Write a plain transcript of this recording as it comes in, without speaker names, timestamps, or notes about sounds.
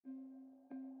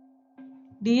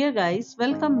Dear guys,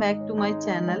 welcome back to my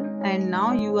channel, and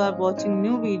now you are watching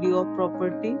new video of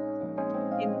property.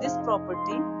 In this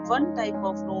property, one type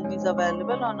of room is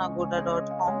available on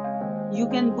agoda.com. You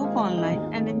can book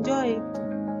online and enjoy it.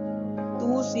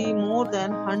 To see more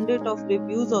than 100 of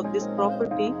reviews of this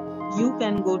property, you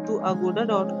can go to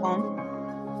agoda.com.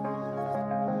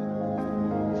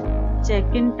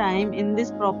 Check-in time in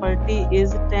this property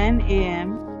is 10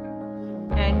 am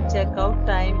and checkout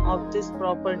time of this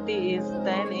property is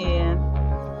 10 am.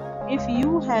 If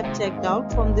you have checked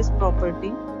out from this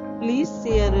property, please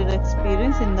share your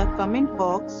experience in the comment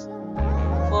box.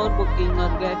 For booking or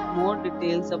get more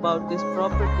details about this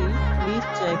property, please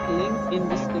check link in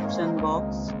description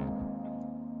box.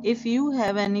 If you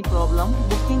have any problem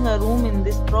booking a room in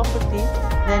this property,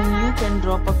 then you can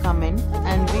drop a comment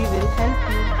and we will help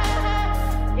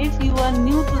you. If you are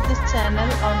new to this channel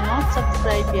or not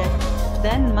subscribed yet,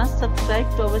 then must subscribe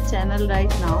to our channel right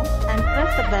now and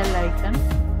press the bell icon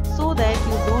so that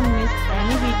you don't miss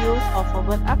any videos of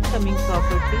our upcoming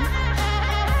property.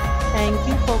 Thank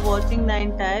you for watching the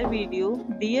entire video.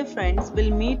 Dear friends,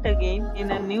 we'll meet again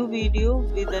in a new video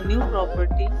with a new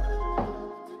property.